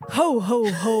Ho,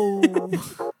 ho, ho.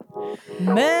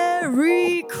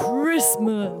 Merry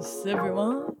Christmas,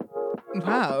 everyone.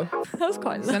 Wow. That was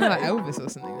quite Sounded like low. Elvis or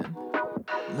something then.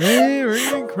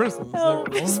 Merry Christmas,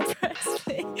 Elvis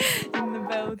Presley in the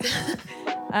building.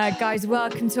 Guys,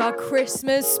 welcome to our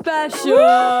Christmas special.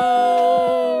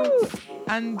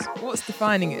 And what's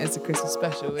defining it as a Christmas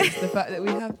special is the fact that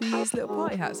we have these little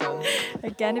party hats on.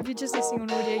 Again, if you're just listening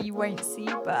on audio, you won't see,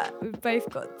 but we've both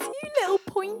got two little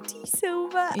pointy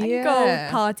silver and gold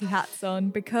party hats on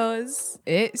because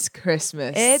It's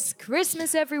Christmas. it's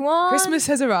Christmas, everyone. Christmas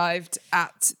has arrived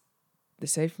at the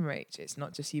Safe from Rach. It's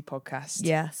Not Just You podcast.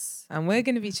 Yes. And we're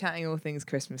going to be chatting all things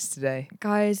Christmas today.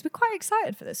 Guys, we're quite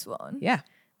excited for this one. Yeah.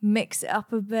 Mix it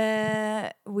up a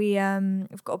bit.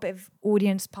 We've got a bit of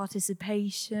audience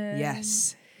participation.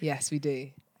 Yes, we do.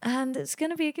 And it's going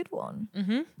to be a good one.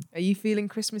 Mm-hmm. Are you feeling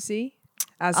Christmassy?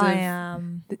 I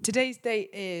am. Today's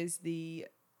date is the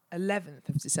 11th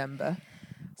of December.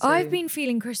 So I've been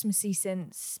feeling Christmassy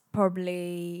since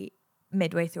probably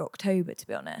midway through October, to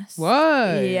be honest.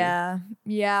 Whoa. Yeah,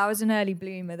 I was an early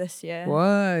bloomer this year.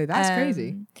 Whoa, that's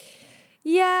crazy.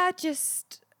 Yeah,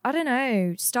 just, I don't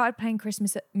know, started playing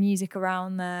Christmas music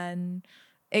around then.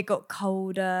 It got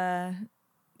colder,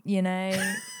 you know.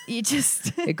 You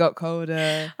just... It got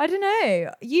colder. I don't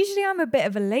know. Usually I'm a bit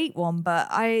of a late one, but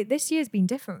this year's been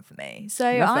different for me. So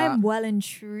Love I am that. well and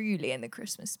truly in the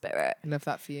Christmas spirit. I love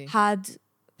that for you. Had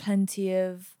plenty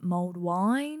of mulled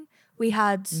wine. We've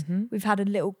had a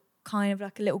little kind of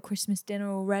like a little Christmas dinner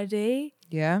already.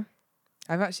 Yeah.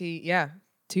 I've actually,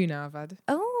 two now I've had.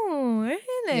 Oh,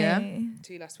 really? Yeah.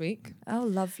 2 last week. Oh,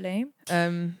 lovely.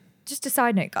 Um, Just a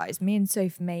side note, guys, me and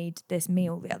Soph made this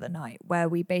meal the other night where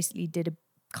we basically did a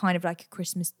kind of like a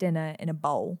Christmas dinner in a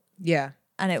bowl. yeah.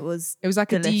 And it was It was like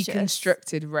delicious. a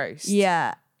deconstructed roast.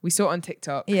 Yeah. We saw it on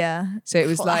TikTok. Yeah. So it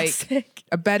was Classic. like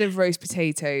a bed of roast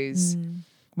potatoes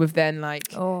with then like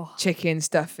Oh. chicken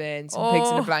stuffing, some pigs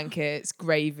in a blankets,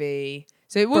 gravy.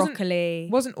 So it Broccoli.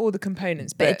 wasn't all the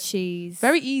components, Bit of but cheese.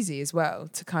 very easy as well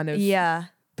to kind of Yeah.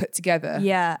 put together.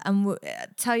 Yeah. And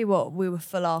tell you what, we were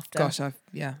full after. Gosh, To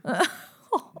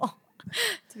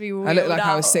be I look like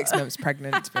I was out. 6 months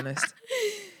pregnant, to be honest.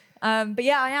 But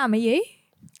yeah, I am. Are you?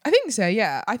 I think so,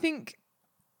 yeah. I think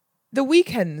the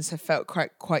weekends have felt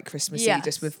quite Christmassy Yes.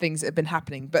 just with things that have been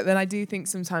happening. But then I do think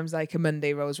sometimes like a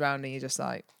Monday rolls around and you're just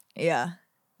like, Yeah.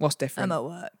 what's different? I'm at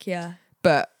work. Yeah.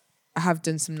 But I have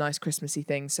done some nice Christmassy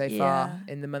things so far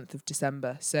Yeah. in the month of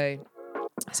December. So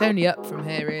it's only up from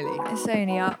here, really. It's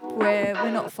only up. We're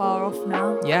not far off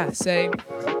now. Yeah, so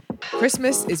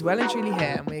Christmas is well and truly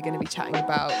here, and we're going to be chatting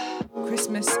about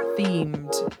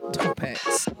Christmas-themed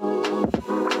topics.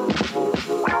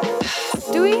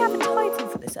 Do we have a title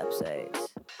for this episode?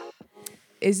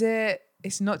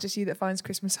 It's Not Just You That Finds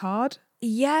Christmas Hard?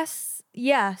 Yes.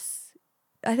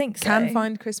 I think so. Can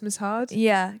find Christmas hard?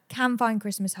 Yeah, can find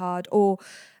Christmas hard. Or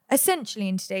essentially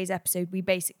in today's episode, we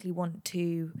basically want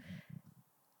to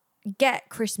get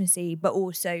Christmassy, but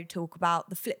also talk about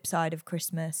the flip side of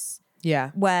Christmas, Yeah,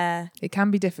 where it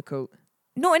can be difficult.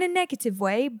 not in a negative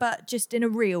way, but just in a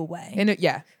real way.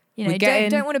 Yeah. You know, we're getting-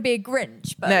 don't want to be a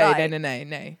Grinch, but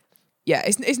No. Yeah,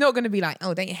 it's not going to be like,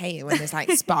 oh, don't you hate it when there's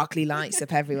like sparkly lights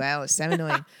up everywhere? Oh, it's so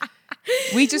annoying.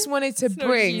 We just wanted to It's not you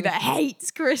bring... that hates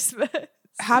Christmas.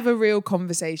 have a real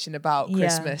conversation about Yeah.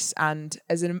 Christmas, and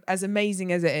as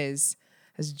amazing as it is,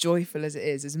 as joyful as it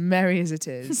is, as merry as it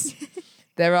is,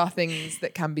 there are things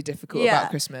that can be difficult Yeah.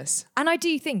 about Christmas. And I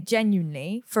do think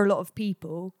genuinely, for a lot of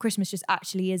people, Christmas just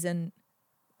actually isn't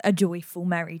a joyful,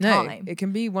 merry No, time. it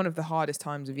can be one of the hardest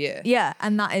times of year. Yeah,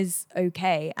 and that is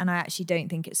okay. And I actually don't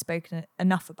think it's spoken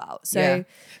enough about. So Yeah.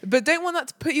 But don't want that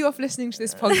to put you off listening to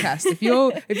this podcast.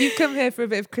 If you've come here for a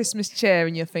bit of Christmas cheer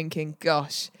and you're thinking,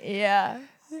 gosh, yeah.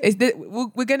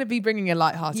 we're going to be bringing a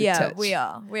light-hearted touch. we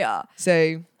are.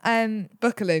 So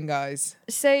buckle in, guys.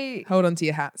 So Hold on to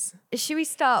your hats. should we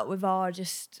start with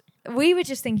we were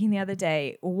just thinking the other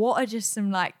day, what are just some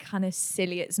like kind of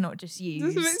silly, it's not just you.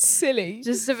 This is a bit silly.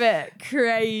 Just a bit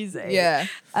crazy. Yeah.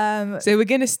 So we're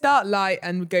going to start light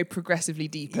and go progressively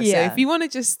deeper. Yeah. So if you want to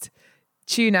just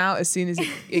tune out as soon as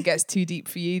it gets too deep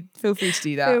for you, feel free to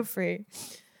do that. Feel free.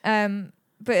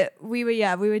 But we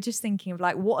were just thinking of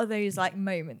like, what are those like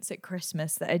moments at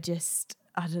Christmas that are just,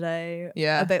 I don't know,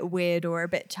 Yeah. a bit weird or a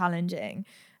bit challenging.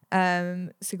 So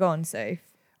go on, Soph.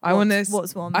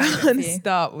 What's one I moment want for to you?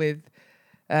 start with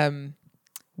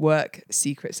work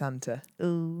Secret Santa.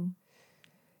 Ooh.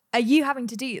 Are you having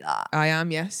to do that? I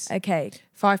am, yes. Okay.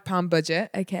 £5 budget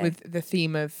Okay. with the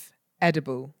theme of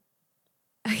edible.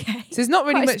 Okay. So there's not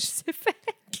really Quite much. specific.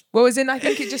 Well, as in, I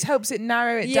think it just helps it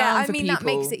narrow it Yeah, down I for mean people. that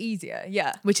makes it easier.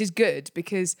 Yeah. Which is good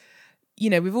because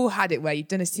we've all had it where you've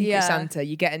done a Secret Santa,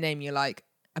 you get a name, you're like,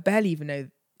 I barely even know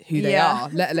who they are,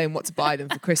 let alone what to buy them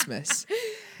for Christmas.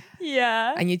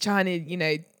 Yeah. And you're trying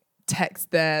to,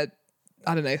 text their,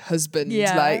 I don't know, husband,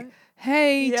 like,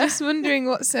 hey, just wondering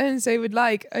what so-and-so would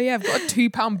like. Oh yeah, I've got a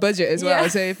 £2 budget as well.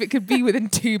 So if it could be within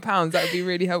 £2, that would be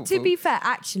really helpful. To be fair,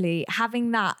 actually,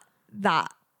 having that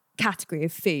category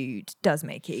of food does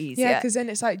make it easier. Yeah, because then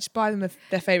it's like, just buy them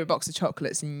their favourite box of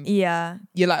chocolates and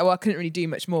you're like, well, I couldn't really do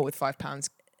much more with £5.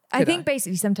 I think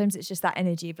basically sometimes it's just that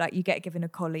energy of like you get given a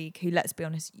colleague who, let's be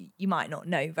honest, you might not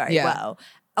know very well.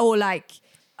 Or like,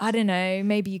 I don't know,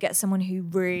 maybe you get someone who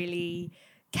really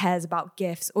cares about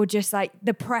gifts, or just like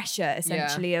the pressure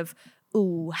essentially of,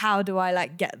 oh, how do I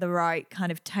like get the right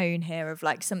kind of tone here of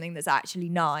like something that's actually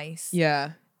nice.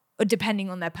 Yeah. Or depending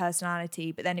on their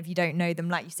personality. But then if you don't know them,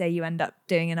 like you say, you end up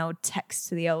doing an old text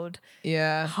to the old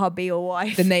hubby or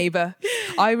wife. The neighbour.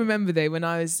 I remember though, when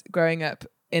I was growing up,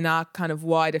 in our kind of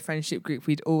wider friendship group,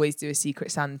 we'd always do a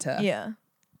Secret Santa. Yeah.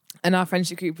 And our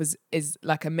friendship group is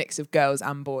like a mix of girls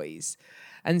and boys.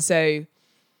 And so,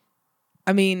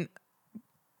 I mean,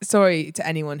 sorry to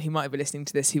anyone who might be listening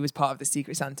to this who was part of the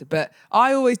Secret Santa, but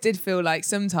I always did feel like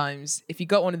sometimes if you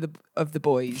got one of the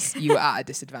boys, you were at a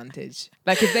disadvantage.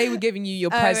 Like if they were giving you your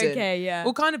present,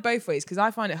 well, kind of both ways, because I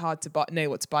find it hard to know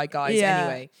what to buy guys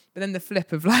anyway. But then the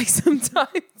flip of like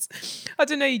sometimes, I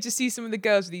don't know, you just see some of the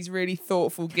girls with these really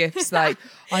thoughtful gifts. Like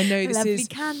I know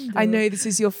this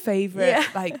is your favorite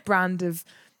like brand of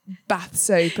bath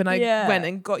soap, and I went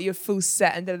and got you a full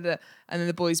set, and and then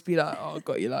the boys be like, oh, I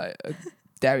got you like a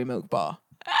dairy milk bar.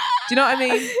 Do you know what I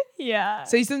mean? Yeah.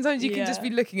 So sometimes you can just be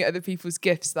looking at other people's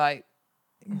gifts like,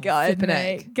 God,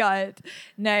 mate. God.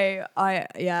 No,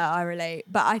 I relate.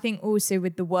 But I think also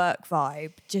with the work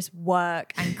vibe, just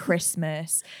work and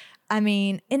Christmas. I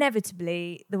mean,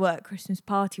 inevitably the work Christmas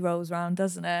party rolls around,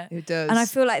 doesn't it? It does. And I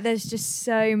feel like there's just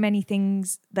so many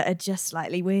things that are just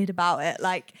slightly weird about it.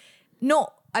 Like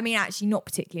actually not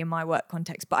particularly in my work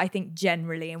context, but I think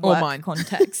generally in work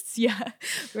contexts,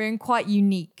 we're in quite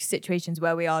unique situations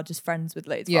where we are just friends with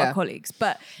loads of our colleagues.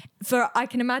 But I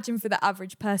can imagine for the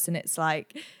average person, it's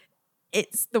like,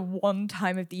 it's the one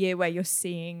time of the year where you're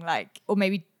seeing like, or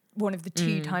maybe one of the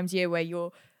two times a year where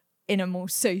you're in a more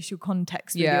social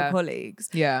context with your colleagues.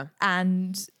 Yeah.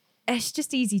 And it's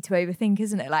just easy to overthink,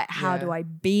 isn't it? Like, how do I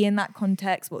be in that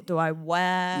context? What do I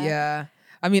wear? Yeah.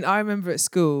 I mean, I remember at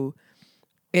school,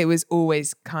 it was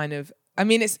always kind of, I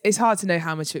mean, it's hard to know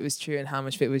how much of it was true and how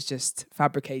much of it was just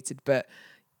fabricated, but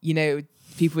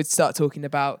people would start talking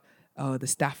about,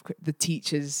 the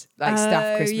teachers, like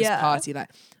staff Christmas party,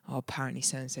 like, oh, apparently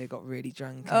so-and-so got really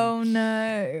drunk. Oh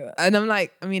no. And I'm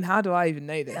like, I mean, how do I even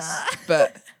know this?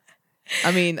 But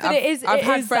I mean, I've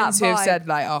had friends who have said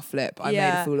like, oh, flip, I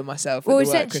made a fool of myself at the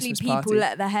work Christmas party. People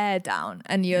let their hair down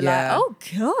and you're like, oh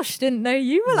gosh, didn't know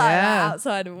you were like that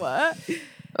outside of work.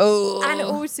 Oh. And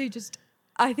also just,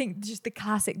 I think just the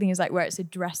classic thing is like where it's a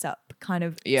dress up kind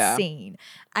of scene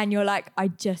and you're like, I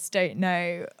just don't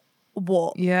know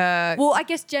what. Yeah. Well, I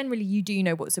guess generally you do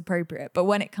know what's appropriate, but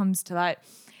when it comes to like,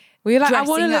 well, you're like, I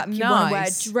want to look nice. You want to wear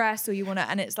a dress or you want to,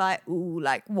 and it's like, ooh,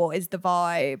 like what is the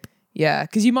vibe? Yeah,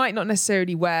 because you might not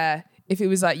necessarily wear, if it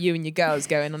was like you and your girls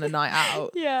going on a night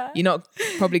out, you're not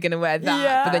probably going to wear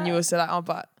that. But then you're also like, oh,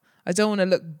 but I don't want to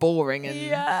look boring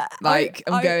and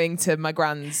I'm going to my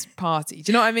grand's party.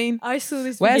 Do you know what I mean? I saw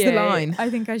this Where's video, the line? I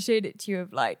think I showed it to you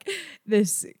of like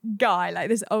this guy, like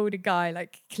this older guy,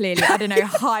 like clearly, I don't know,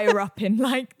 higher up in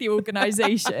like the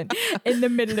organisation in the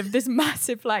middle of this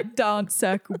massive like dance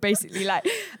circle, basically like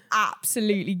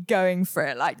absolutely going for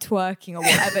it, like twerking or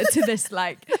whatever to this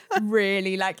like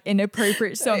really like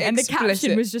inappropriate song. And the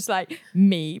caption was just like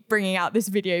me bringing out this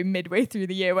video midway through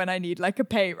the year when I need like a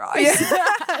pay rise.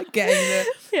 Getting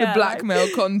the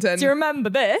blackmail content. Do you remember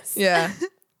this? Yeah.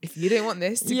 If you don't want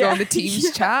this to go on the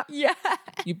Teams chat,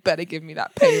 you better give me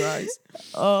that pay rise.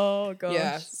 Oh gosh.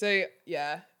 Yeah. So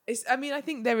I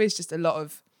think there is just a lot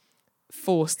of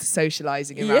forced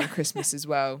socializing around Christmas as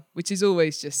well, which is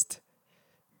always just,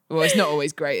 well, it's not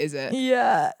always great, is it?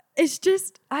 Yeah. It's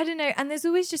just, I don't know. And there's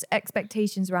always just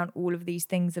expectations around all of these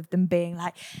things of them being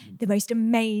like the most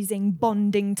amazing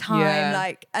bonding time. Yeah.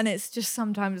 Like, and it's just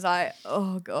sometimes like,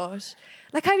 oh gosh.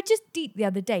 Like I was just deep the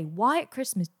other day. Why at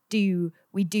Christmas do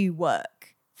we do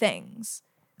work things?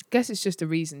 I guess it's just a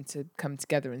reason to come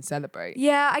together and celebrate.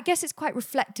 Yeah, I guess it's quite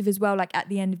reflective as well. Like at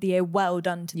the end of the year, well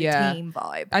done to the team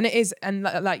vibe. And it is, and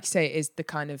like you say, it is the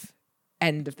kind of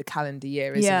end of the calendar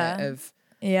year, isn't it? Of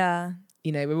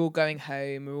we're all going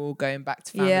home, we're all going back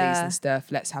to families and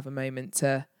stuff. Let's have a moment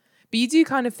to. But you do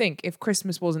kind of think if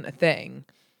Christmas wasn't a thing,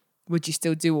 would you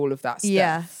still do all of that stuff?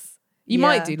 Yes. You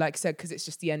might do, like I said, because it's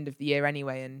just the end of the year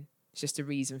anyway, and it's just a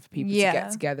reason for people to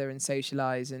get together and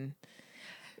socialise. And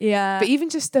but even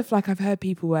just stuff like I've heard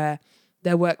people where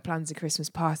their work plans a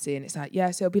Christmas party and it's like,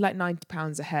 so it'll be like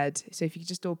 £90 a head. So if you could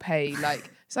just all pay,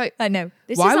 like, it's like, I know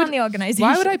this is on the organisation.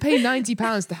 Why would I pay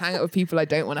 £90 to hang out with people I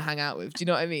don't want to hang out with? Do you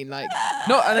know what I mean? Like,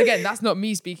 and again, that's not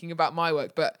me speaking about my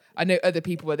work, but I know other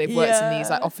people where they've worked in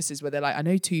these like offices where they're like, I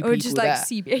know 2 people or just like there.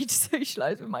 CBA to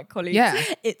socialise with my colleagues. Yeah,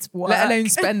 it's work. Let alone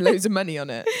spend loads of money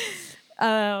on it.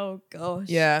 Oh gosh.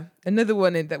 Yeah, another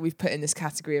one that we've put in this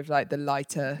category of like the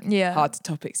lighter, harder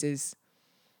topics is,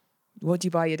 what do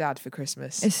you buy your dad for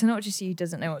Christmas? It's not just you who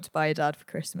doesn't know what to buy your dad for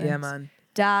Christmas. Yeah, man.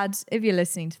 Dad, if you're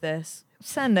listening to this,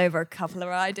 send over a couple of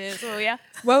ideas, will ya?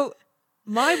 Well,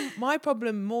 my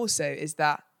problem more so is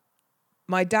that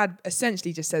my dad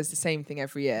essentially just says the same thing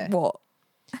every year. What?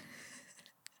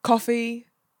 Coffee,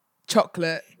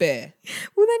 chocolate, beer.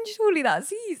 Well, then surely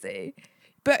that's easy.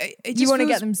 But it just you want to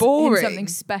feels get them boring. something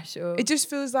special. It just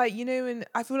feels like, and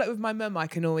I feel like with my mum, I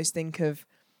can always think of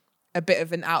a bit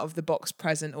of an out of the box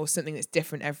present or something that's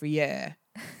different every year.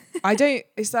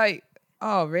 It's like,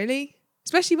 oh, really?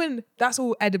 Especially when that's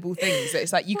all edible things.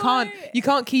 It's like you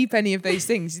can't keep any of those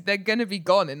things. They're gonna be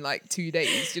gone in like 2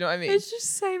 days. Do you know what I mean? There's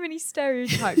just so many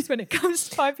stereotypes when it comes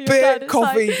to buying for your beer, dad. It's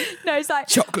coffee, it's like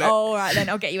chocolate. Oh, all right, then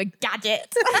I'll get you a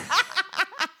gadget.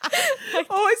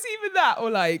 Oh, it's even that, or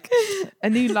like a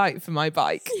new light for my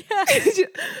bike. Yeah.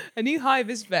 A new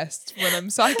high-vis vest when I'm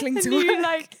cycling to new, work.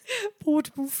 like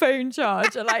portable phone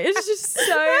charger. Like it's just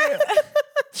so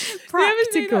practical. Have you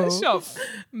ever seen that shop,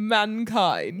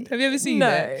 Mankind? Have you ever seen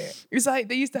it? It's like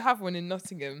they used to have one in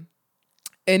Nottingham,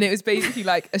 and it was basically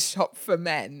like a shop for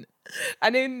men,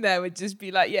 and in there would just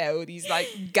be like all these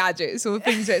like gadgets or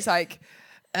things where it's like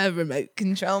a remote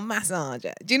control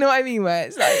massager. Do you know what I mean? Where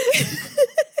it's like.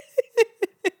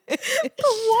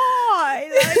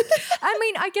 Why? I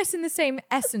mean, I guess in the same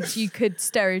essence, you could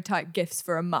stereotype gifts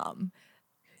for a mum.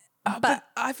 But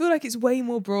I feel like it's way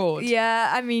more broad.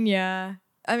 Yeah, I mean,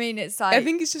 it's like... I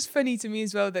think it's just funny to me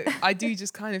as well that I do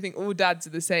just kind of think all dads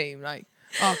are the same. Like,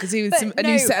 because he was a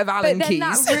new set of Allen keys.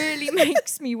 That really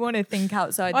makes me want to think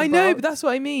outside the box. I know, but that's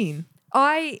what I mean.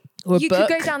 You could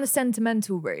go down the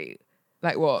sentimental route.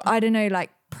 Like what? I don't know,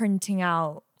 like printing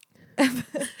out... a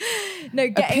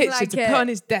picture to put on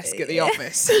his desk at the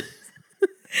office.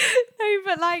 No,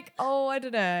 but like, I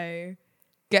don't know.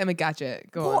 Get him a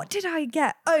gadget. Go on. What did I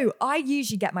get? Oh, I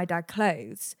usually get my dad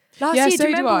clothes. Last year, so do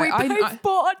you remember I. we both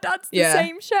bought our dads the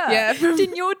same shirt? Yeah.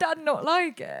 Didn't your dad not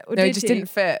like it? Or no, it just didn't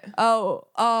fit. Oh,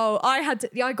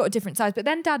 I got a different size, but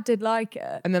then dad did like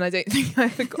it. And then I don't think I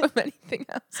ever got him anything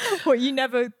else. What, you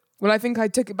never... Well, I think I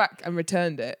took it back and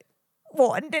returned it.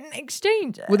 What, and didn't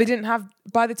exchange it? Well, they didn't have...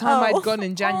 By the time I'd gone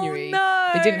in January,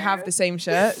 they didn't have the same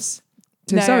shirts.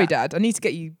 So sorry, Dad. I need to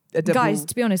get you a double... Guys,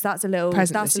 to be honest, that's a little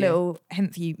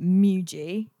hint for you.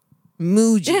 Muji.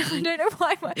 I don't know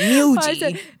why.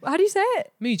 Muji. How do you say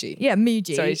it? Muji. Yeah,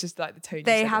 Muji. Sorry, it's just like the tone.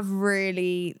 They have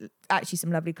actually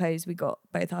some lovely clothes. We got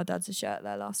both our dads a shirt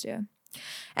there last year.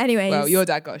 Anyways. Well, your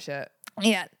dad got a shirt.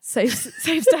 Yeah, Soph's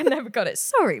dad never got it.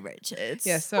 Sorry, Richard.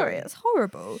 Yeah, sorry. It's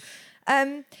horrible.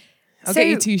 I'll get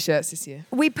you 2 shirts this year.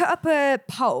 We put up a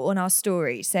poll on our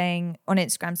story on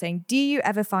Instagram saying, do you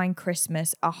ever find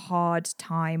Christmas a hard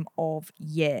time of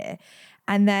year?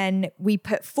 And then we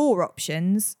put 4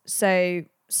 options. So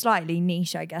slightly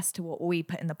niche, I guess, to what we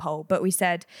put in the poll. But we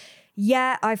said,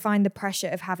 I find the pressure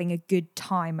of having a good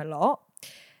time a lot.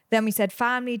 Then we said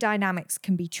family dynamics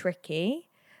can be tricky.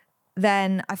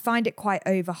 Then I find it quite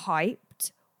overhyped.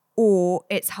 Or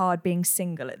it's hard being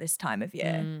single at this time of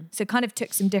year. So kind of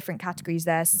took some different categories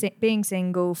there. Being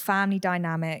single, family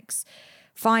dynamics,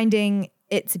 finding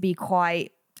it to be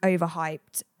quite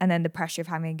overhyped, and then the pressure of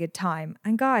having a good time.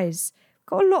 And guys,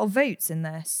 got a lot of votes in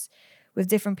this with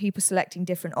different people selecting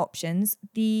different options.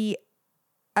 The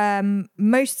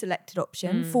most selected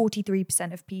option,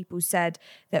 43% of people said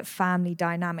that family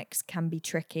dynamics can be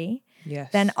tricky.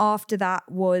 Yes. Then after that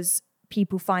was...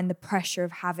 people find the pressure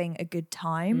of having a good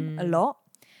time a lot.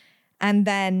 And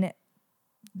then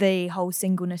the whole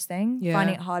singleness thing,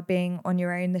 finding it hard being on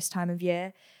your own this time of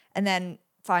year. And then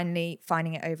finally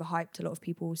finding it overhyped. A lot of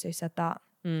people also said that.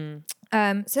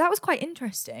 So that was quite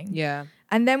interesting. Yeah.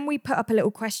 And then we put up a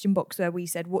little question box where we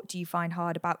said, what do you find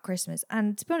hard about Christmas?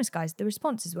 And to be honest, guys, the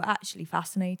responses were actually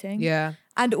fascinating. Yeah.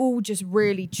 And all just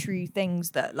really true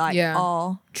things that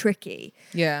are tricky.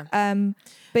 Yeah.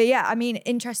 But yeah, I mean,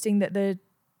 interesting that the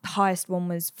highest one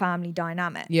was family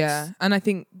dynamics. Yeah. And I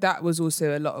think that was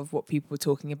also a lot of what people were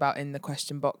talking about in the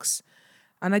question box.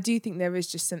 And I do think there is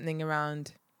just something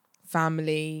around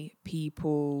family,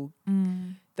 people,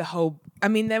 the whole, I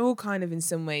mean, they're all kind of in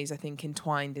some ways, I think,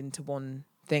 entwined into one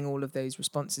thing, all of those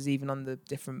responses, even on the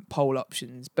different poll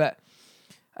options. But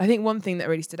I think one thing that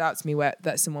really stood out to me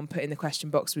that someone put in the question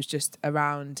box was just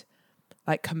around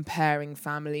like comparing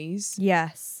families.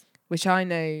 Yes. Which I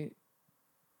know,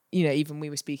 you know, even we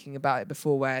were speaking about it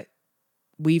before, where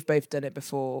we've both done it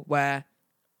before, where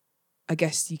I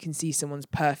guess you can see someone's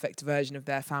perfect version of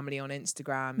their family on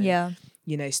Instagram. And,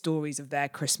 you know, stories of their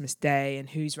Christmas day and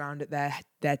who's round at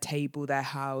their table, their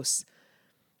house.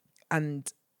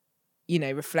 And, you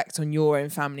know, reflect on your own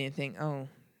family and think, oh,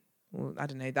 well, I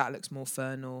don't know, that looks more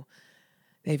fun, or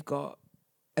they've got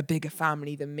a bigger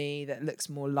family than me that looks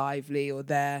more lively, or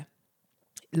their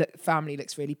family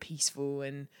looks really peaceful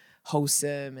and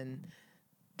wholesome, and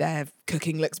their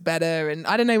cooking looks better, and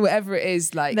I don't know, whatever it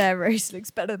is, like their roast looks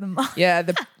better than mine. Yeah,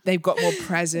 they've got more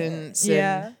presents.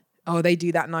 Yeah. And, oh, they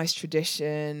do that nice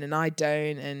tradition and I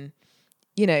don't. And,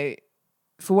 you know,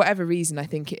 for whatever reason, I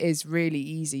think it is really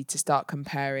easy to start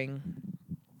comparing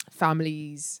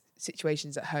families,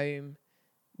 situations at home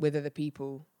with other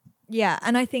people. Yeah,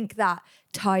 and I think that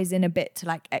ties in a bit to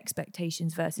like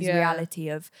expectations versus reality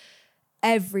of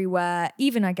everywhere.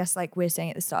 Even I guess like we're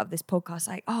saying at the start of this podcast,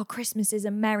 like, oh, Christmas is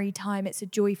a merry time, it's a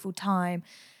joyful time.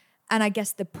 And I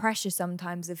guess the pressure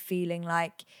sometimes of feeling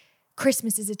like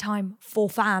Christmas is a time for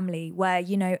family where,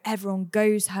 you know, everyone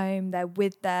goes home, they're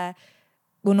with their,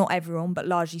 well, not everyone, but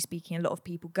largely speaking, a lot of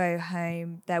people go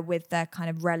home, they're with their kind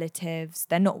of relatives,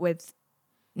 they're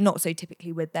not so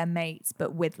typically with their mates,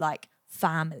 but with like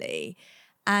family.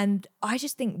 And I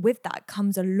just think with that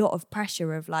comes a lot of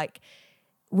pressure of like,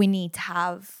 we need to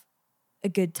have a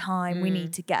good time, we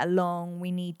need to get along,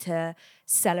 we need to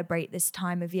celebrate this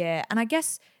time of year. And I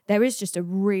guess there is just a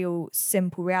real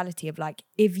simple reality of like,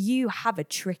 if you have a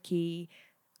tricky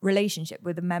relationship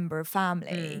with a member of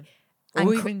family,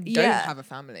 or even don't have a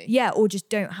family. Yeah, or just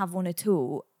don't have one at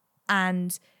all.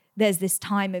 And there's this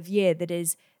time of year that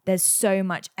is, there's so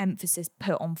much emphasis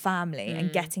put on family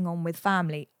and getting on with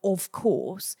family. Of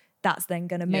course, that's then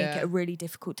going to make it a really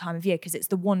difficult time of year, because it's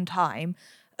the one time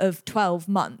of 12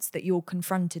 months that you're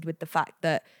confronted with the fact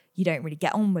that you don't really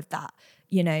get on with that,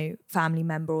 you know, family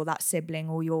member or that sibling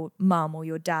or your mum or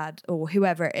your dad or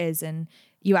whoever it is. And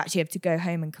you actually have to go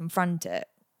home and confront it.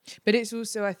 But it's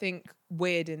also, I think,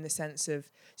 weird in the sense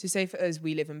of, so say for us,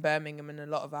 we live in Birmingham and a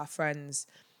lot of our friends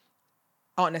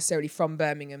aren't necessarily from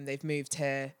Birmingham. They've moved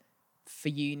here for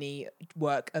uni,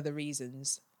 work, other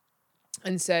reasons.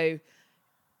 And so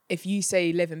if you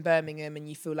say live in Birmingham and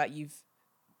you feel like you've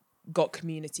got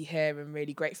community here and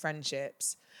really great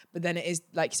friendships, but then it is,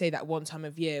 like you say, that one time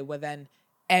of year where then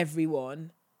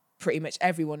pretty much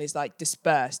everyone is like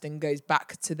dispersed and goes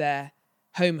back to their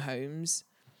homes.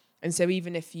 And so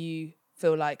even if you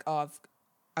feel like, oh,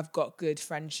 I've got good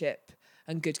friendship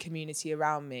and good community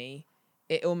around me,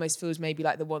 it almost feels maybe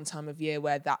like the one time of year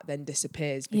where that then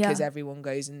disappears because everyone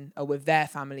goes and are with their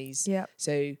families. Yeah.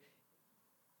 So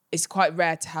it's quite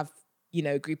rare to have, you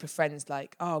know, a group of friends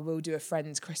like, oh, we'll do a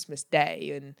friend's Christmas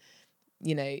day. And,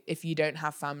 you know, if you don't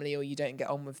have family or you don't get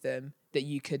on with them, that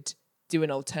you could do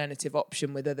an alternative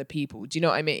option with other people. Do you know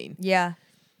what I mean? Yeah,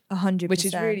 100%. Which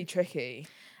is really tricky.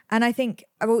 And I think,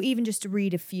 well, even just to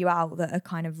read a few out that are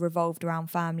kind of revolved around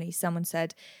family, someone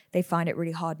said they find it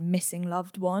really hard missing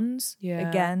loved ones. Yeah.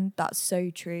 Again, that's so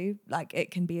true. Like,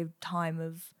 it can be a time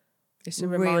of it's a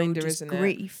reminder, isn't it?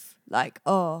 Grief. Like,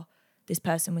 oh, this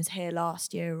person was here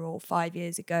last year or 5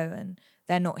 years ago and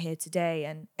they're not here today.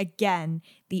 And again,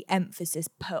 the emphasis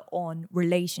put on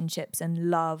relationships and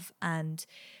love and,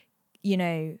 you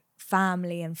know,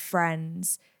 family and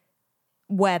friends,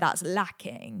 where that's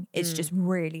lacking, it's just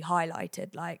really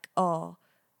highlighted. Like, oh,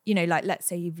 you know, like, let's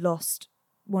say you've lost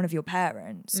one of your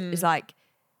parents. It's like,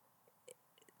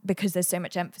 because there's so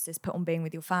much emphasis put on being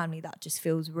with your family, that just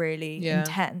feels really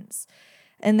intense.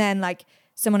 And then like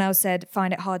someone else said,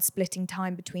 find it hard splitting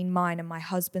time between mine and my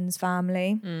husband's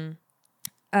family.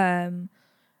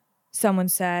 Someone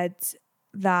said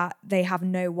that they have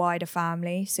no wider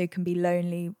family, so can be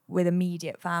lonely with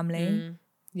immediate family.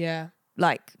 Yeah.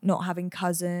 Like not having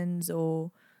cousins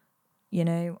or, you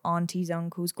know, aunties,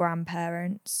 uncles,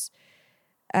 grandparents.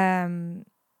 So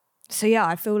yeah,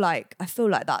 I feel like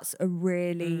that's a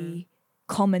really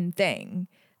common thing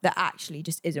that actually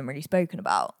just isn't really spoken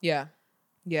about. Yeah.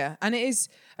 Yeah. And it is,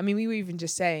 I mean, we were even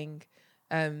just saying,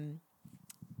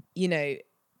 you know,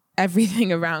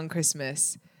 everything around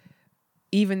Christmas,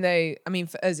 even though, I mean,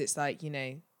 for us, it's like, you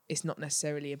know, it's not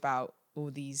necessarily about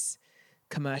all these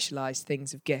commercialized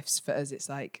things of gifts. For us, it's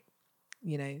like,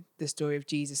 you know, the story of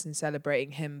Jesus and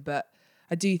celebrating him. But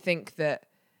I do think that,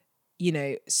 you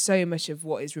know, so much of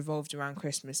what is revolved around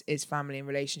Christmas is family and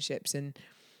relationships. And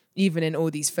even in all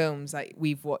these films, like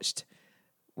we've watched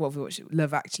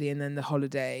Love Actually and then The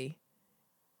Holiday,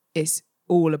 it's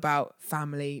all about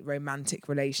family, romantic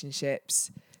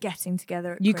relationships, getting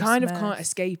together at you Christmas. kind of can't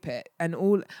escape it. And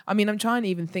I'm trying to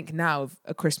even think now of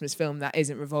a Christmas film that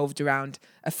isn't revolved around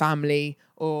a family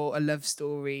or a love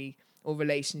story or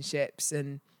relationships.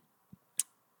 And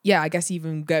yeah, I guess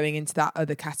even going into that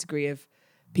other category of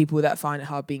people that find it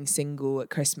hard being single at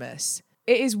Christmas.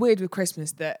 It is weird with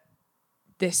Christmas that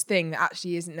this thing that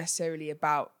actually isn't necessarily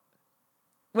about,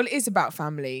 well, it is about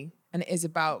family and it is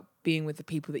about being with the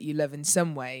people that you love in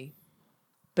some way,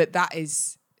 but that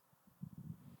is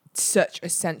such a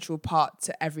central part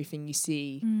to everything you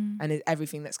see and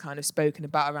everything that's kind of spoken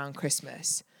about around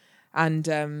Christmas. And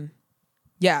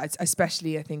yeah, it's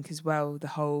especially I think as well, the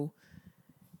whole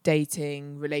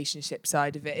dating relationship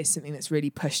side of it is something that's really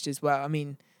pushed as well. I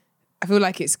mean, I feel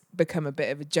like it's become a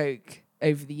bit of a joke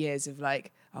over the years of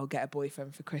like, I'll get a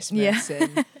boyfriend for Christmas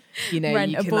and you know,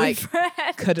 you can like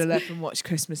cuddle up and watch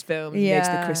Christmas films and go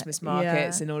to the Christmas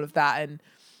markets and all of that. And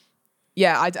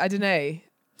yeah, I don't know.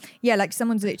 Yeah, like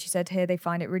someone's literally said here, they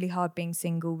find it really hard being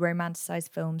single, romanticized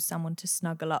films, someone to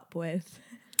snuggle up with.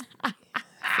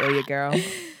 Feel you, girl.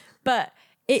 But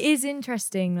it is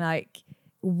interesting, like,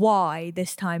 why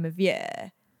this time of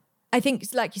year. I think,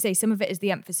 like you say, some of it is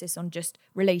the emphasis on just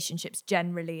relationships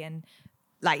generally and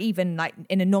like even like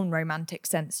in a non-romantic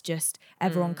sense, just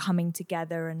everyone coming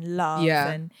together and love.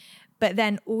 But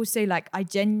then also like I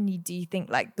genuinely do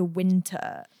think like the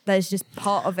winter, there's just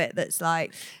part of it that's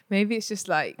like maybe it's just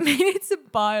like maybe it's a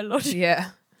biology.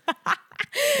 Yeah.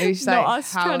 It's not like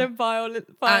us trying to violate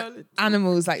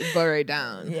animals like burrow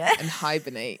down and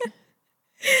hibernate.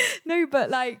 No,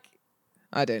 but like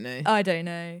I don't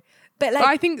know. But like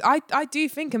I think I do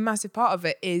think a massive part of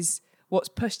it is what's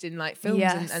pushed in like films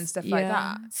and stuff like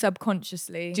that.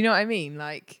 Subconsciously. Do you know what I mean?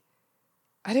 Like,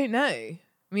 I don't know.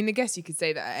 I mean, I guess you could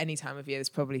say that at any time of year, there's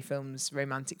probably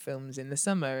romantic films in the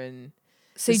summer and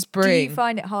the spring. Do you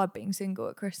find it hard being single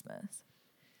at Christmas?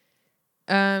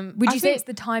 Would you say it's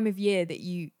the time of year that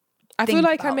you I feel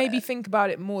like I maybe think about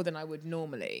it more than I would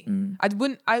normally.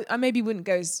 I maybe wouldn't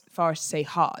go as far as to say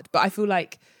hard, but I feel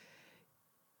like,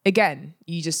 again,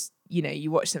 you just, you know,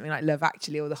 you watch something like Love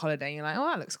Actually or The Holiday and you're like, oh,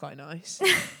 that looks quite nice.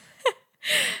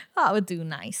 That would do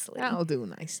nicely. That'll do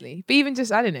nicely. But even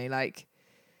just, I don't know, like,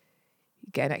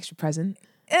 get an extra present.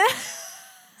 Yeah,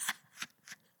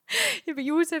 but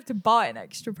you also have to buy an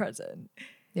extra present.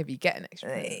 Yeah, but you get an extra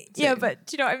present. Yeah, but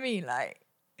do you know what I mean? Like,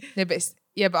 yeah,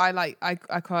 but I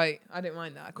don't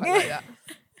mind that. I quite like that.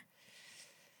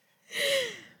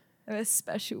 A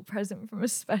special present from a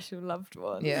special loved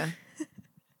one. Yeah.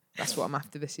 That's what I'm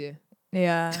after this year.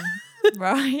 Yeah.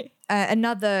 Right.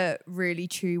 Another really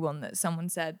true one that someone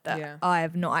said that I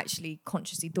have not actually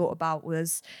consciously thought about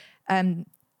was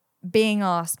being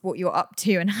asked what you're up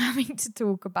to and having to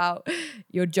talk about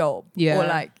your job or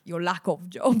like your lack of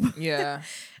job. Yeah.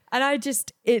 And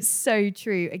it's so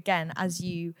true. Again, as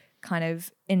you kind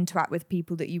of interact with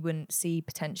people that you wouldn't see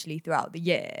potentially throughout the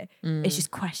year, it's just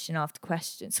question after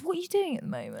question. So what are you doing at the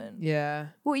moment? Yeah.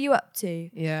 What are you up to?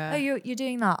 Yeah. Oh, you're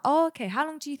doing that. Oh, okay. How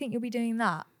long do you think you'll be doing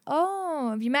that? Oh,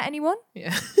 have you met anyone?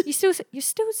 Yeah. You're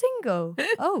still single.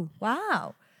 Oh,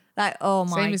 wow. Like, oh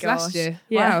my gosh. Same as last year.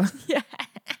 Yeah. Wow. Yeah.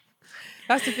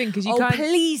 That's the thing, because you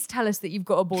please tell us that you've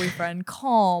got a boyfriend.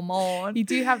 Come on. You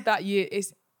do have that year.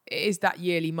 It is that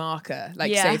yearly marker.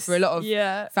 Like, say for a lot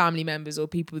of family members or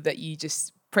people that you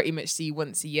just pretty much see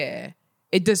once a year,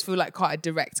 it does feel like quite a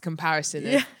direct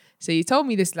comparison. Of, so you told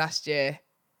me this last year.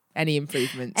 Any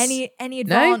improvements? Any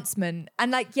advancement? No?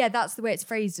 And like, that's the way it's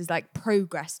phrased, is like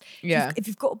progress. Yeah. If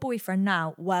you've got a boifriend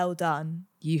now, well done.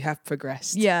 You have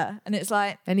progressed. Yeah. And it's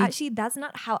like, actually, that's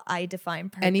not how I define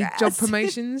progress. Any job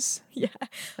promotions? Yeah.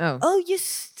 Oh, you're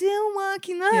still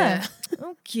working there. Yeah.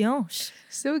 Oh gosh.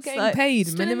 Still getting paid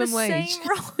still minimum wage. Same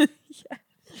role. Yeah.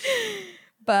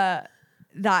 But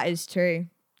that is true.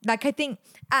 Like, I think,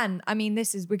 and I mean,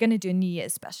 we're going to do a New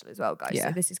Year's special as well, guys. Yeah.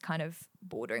 So this is kind of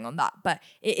bordering on that, but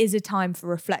it is a time for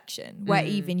reflection where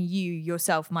even you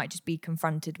yourself might just be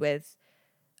confronted with,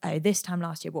 oh, this time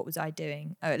last year, what was I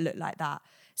doing? Oh, it looked like that.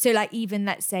 So like, even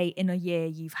let's say in a year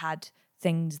you've had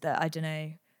things that, I don't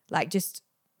know, like just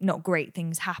not great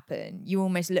things happen. You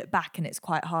almost look back and it's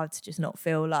quite hard to just not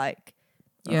feel like,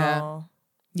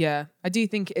 Yeah. I do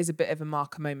think it is a bit of a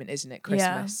marker moment, isn't it?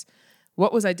 Christmas. Yeah.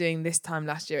 What was I doing this time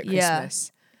last year at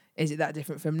Christmas? Is it that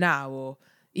different from now? Or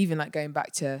even like going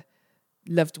back to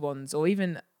loved ones, or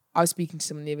even I was speaking to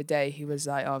someone the other day who was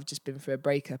like, oh, I've just been through a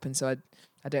breakup and so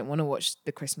I don't want to watch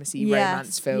the Christmas Eve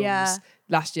romance films. Yeah.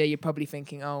 Last year you're probably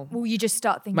thinking, oh, well, you just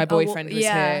start thinking my boyfriend was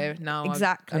here, now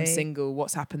exactly. I'm single,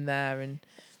 what's happened there? And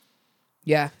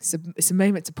Yeah, it's a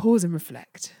moment to pause and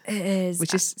reflect. It is.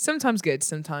 Which is sometimes good,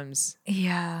 sometimes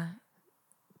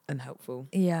unhelpful.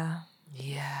 Yeah.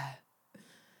 Yeah.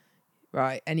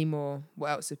 Right, any more? What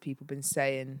else have people been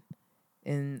saying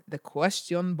in the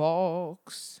question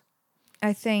box?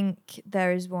 I think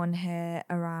there is one here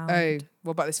around. Oh,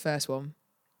 what about this first one?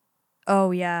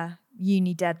 Oh, yeah.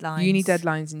 Uni deadlines. Uni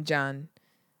deadlines in Jan.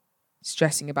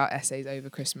 Stressing about essays over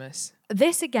Christmas.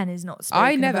 This again is not spoken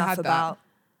I never enough had about.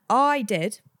 that. I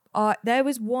did. There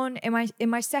was one in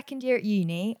my second year at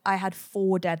uni. I had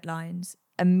 4 deadlines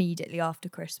immediately after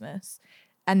Christmas,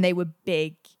 and they were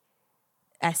big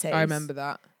essays. I remember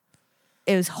that.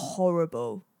 It was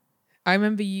horrible. I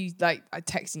remember you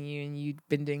texting you, and you'd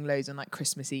been doing loads on like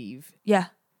Christmas Eve. Yeah.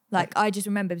 Like I just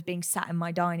remember being sat in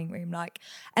my dining room,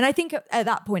 and I think at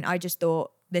that point I just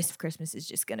thought this Christmas is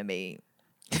just going to be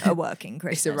a working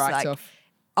Christmas. It's a write-off.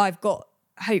 I've got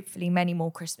hopefully many more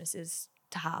Christmases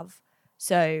to have,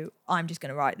 so I'm just going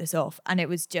to write this off. And it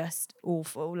was just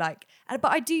awful. But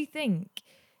I do think.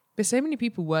 But so many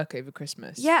people work over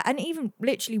Christmas. Yeah, and even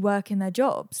literally work in their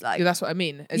jobs. Yeah, that's what I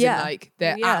mean. As in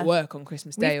they're at work on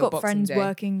Christmas Day or Boxing Day. We've got friends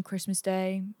working Christmas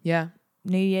Day. Yeah.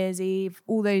 New Year's Eve,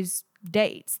 all those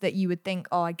dates that you would think,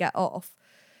 I get off.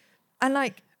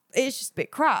 And it's just a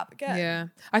bit crap again. Yeah.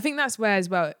 I think that's where as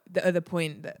well, the other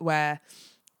point where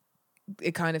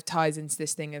it kind of ties into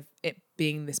this thing of it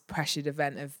being this pressured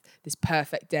event of this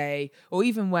perfect day, or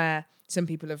even where some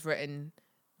people have written,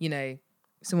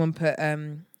 someone put,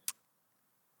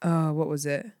 what was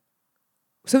it?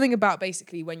 Something about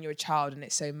basically when you're a child and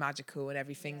it's so magical and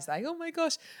everything's like, oh my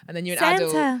gosh. And then you're an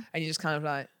adult and you're just kind of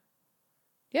like,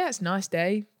 yeah, it's a nice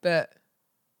day, but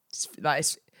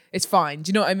it's fine. Do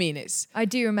you know what I mean? I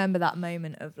do remember that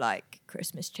moment of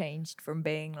Christmas changed from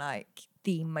being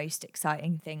the most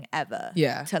exciting thing ever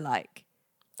to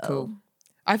cool.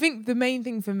 I think the main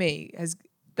thing for me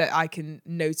that I can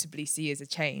notably see as a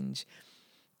change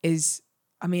is,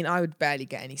 I would barely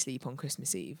get any sleep on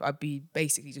Christmas Eve. I'd be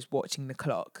basically just watching the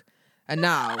clock. And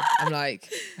now I'm I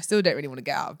still don't really want to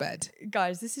get out of bed.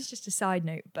 Guys, this is just a side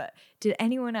note, but did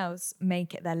anyone else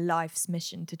make it their life's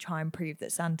mission to try and prove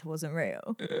that Santa wasn't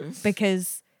real?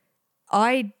 Because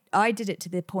I did it to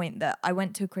the point that I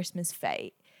went to a Christmas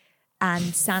fete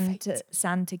and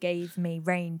Santa gave me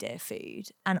reindeer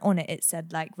food. And on it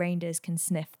said reindeers can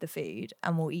sniff the food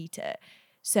and will eat it.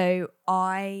 So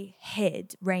I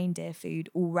hid reindeer food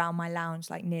all around my lounge,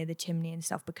 near the chimney and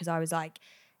stuff, because I was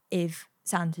if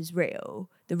Santa's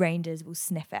real, the reindeers will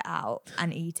sniff it out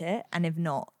and eat it. And if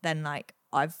not, then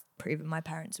I've proven my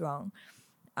parents wrong.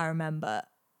 I remember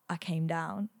I came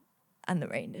down and the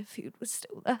reindeer food was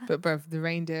still there. But bruv, the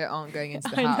reindeer aren't going into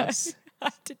the house. I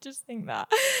did just think that.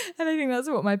 And I think that's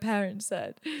what my parents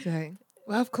said. So,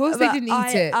 well, of course they didn't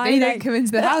eat it. They don't come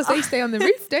into the house. They stay on the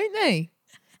roof, don't they?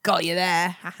 Got you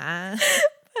there. But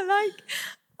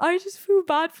I just feel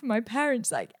bad for my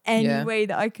parents, any way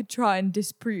that I could try and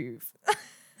disprove.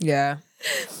 Yeah.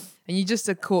 And you just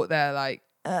are caught there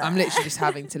I'm literally just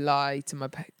having to lie to my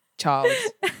child.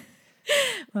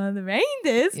 Well, the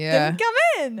reindeers didn't come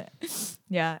in.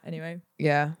 Yeah, anyway.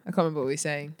 Yeah, I can't remember what we were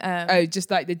saying. Just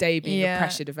the day being a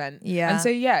pressured event. Yeah. And so,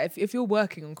 if you're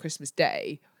working on Christmas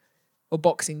Day or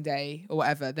Boxing Day or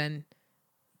whatever, then,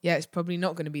 it's probably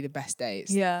not going to be the best day.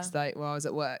 It's I was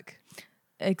at work.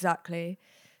 Exactly.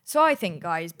 So I think,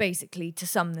 guys, basically, to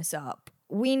sum this up,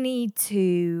 we need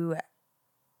to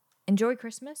enjoy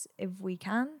Christmas if we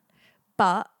can,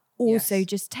 but also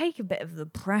just take a bit of the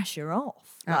pressure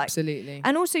off. Absolutely.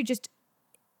 And also just,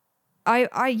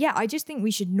 I just think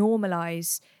we should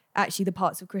normalize actually the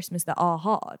parts of Christmas that are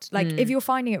hard. If you're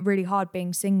finding it really hard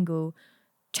being single,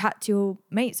 chat to your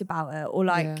mates about it, or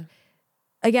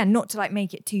again, not to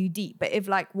make it too deep, but if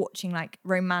watching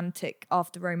romantic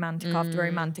after romantic after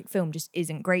romantic film just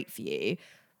isn't great for you,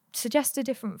 suggest a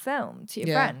different film to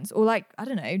your friends, or I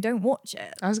don't know, don't watch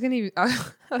it. I was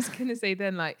gonna say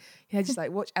then just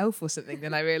watch Elf or something.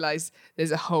 Then I realised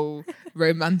there's a whole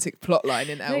romantic plot line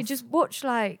in Elf. No, just watch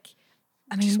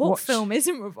what film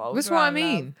isn't revolved? That's what I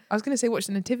mean. Love? I was gonna say watch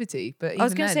The Nativity, but I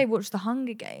was gonna say watch The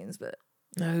Hunger Games, but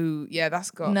no,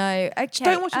 that's got no. Okay, just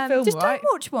don't watch a film. Just right?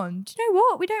 don't watch one. Do you know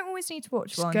what? We don't always need to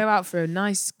watch one. Just go out for a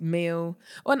nice meal.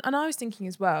 Oh, and I was thinking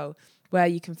as well, where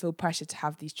you can feel pressure to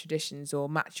have these traditions or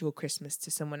match your Christmas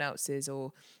to someone else's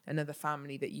or another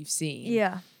family that you've seen.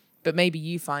 Yeah. But maybe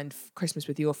you find Christmas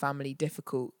with your family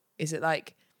difficult. Is it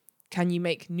can you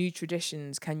make new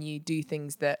traditions? Can you do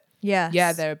things that,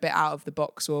 they're a bit out of the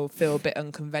box or feel a bit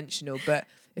unconventional? But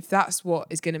if that's what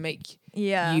is going to make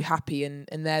you happy and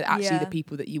they're actually the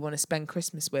people that you want to spend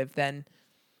Christmas with, then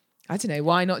I don't know,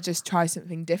 why not just try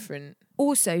something different?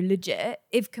 also legit,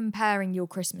 if comparing your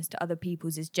Christmas to other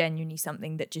people's is genuinely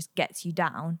something that just gets you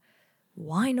down,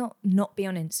 why not be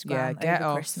on Instagram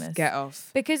over Christmas? Get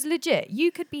off. Because legit,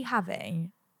 you could be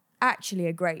having actually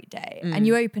a great day and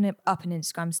you open up an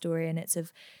Instagram story and it's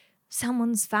of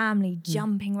someone's family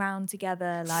jumping around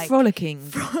together, like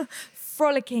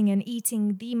frolicking and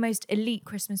eating the most elite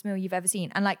Christmas meal you've ever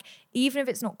seen. And like, even if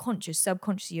it's not conscious,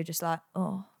 subconsciously you're just like,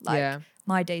 oh, like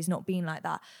my day's not been like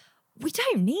that. We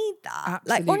don't need that.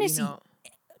 Absolutely like, honestly, not.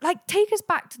 Like, take us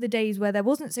back to the days where there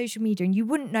wasn't social media and you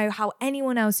wouldn't know how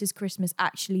anyone else's Christmas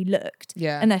actually looked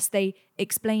unless they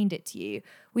explained it to you.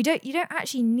 You don't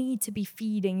actually need to be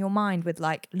feeding your mind with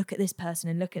like, look at this person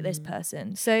and look at this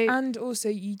person. So, and also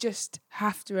you just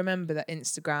have to remember that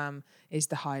Instagram is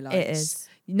the highlights. It is.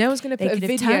 No one's going to put a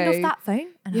video. Turned off that phone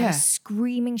and had a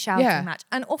screaming shouting match.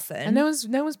 And often, and no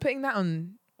one's putting that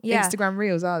on Instagram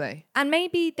Reels, are they? And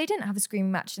maybe they didn't have a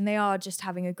screaming match and they are just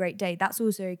having a great day. That's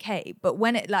also okay. But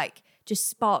when it like just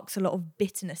sparks a lot of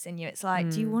bitterness in you, it's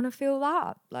like, do you want to feel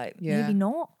that? Like, maybe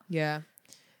not. Yeah.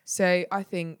 So I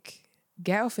think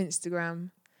get off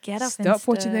Instagram. Stop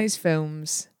watching those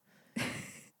films.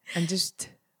 And just,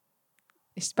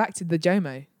 it's back to the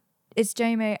JOMO. It's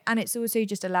JOMO, and it's also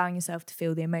just allowing yourself to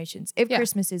feel the emotions. If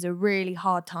Christmas is a really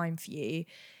hard time for you,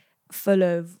 full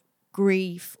of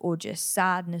grief or just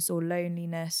sadness or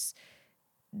loneliness,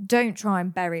 don't try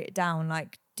and bury it down.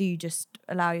 Like, do just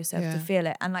allow yourself to feel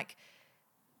it, and like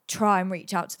try and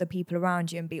reach out to the people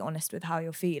around you and be honest with how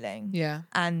you're feeling. Yeah.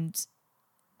 And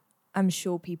I'm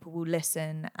sure people will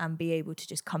listen and be able to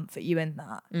just comfort you in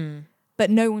that. But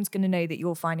no one's going to know that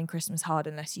you're finding Christmas hard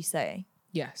unless you say.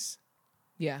 Yes.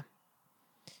 Yeah.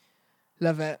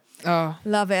 Love it. Oh.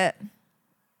 Love it.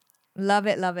 Love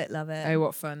it, love it, love it. Oh,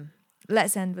 what fun.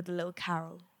 Let's end with a little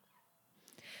carol.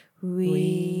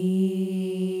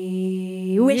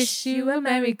 We wish you a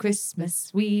Merry Christmas.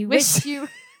 We wish you...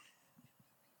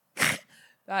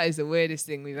 That is the weirdest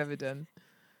thing we've ever done.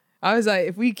 I was like,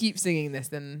 if we keep singing this,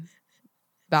 then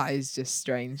that is just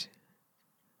strange.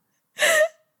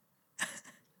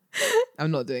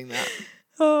 I'm not doing that.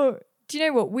 Oh, do you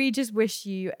know what? We just wish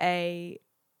you a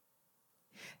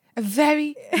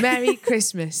very Merry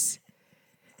Christmas.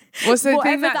 What's the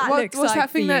thing what's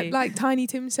that thing that like Tiny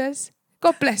Tim says?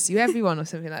 God bless you, everyone, or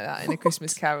something like that in a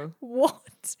Christmas carol.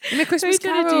 What? In a Christmas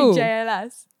carol. We're going to do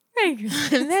JLS. Merry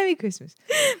Christmas. Merry Christmas.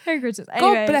 Merry Christmas.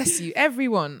 Anyway. God bless you,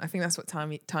 everyone. I think that's what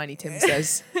Tiny Tim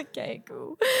says. Okay,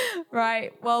 cool.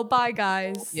 Right. Well, bye,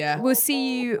 guys. Yeah. We'll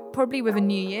see you probably with a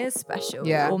New Year's special.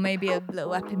 Yeah. Or maybe a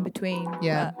little up in between.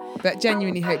 Yeah. But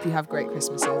genuinely hope you have great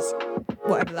Christmases.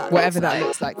 Whatever that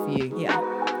looks like for you.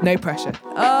 Yeah. No pressure.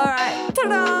 All right.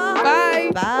 Ta-da.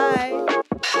 Bye. Bye.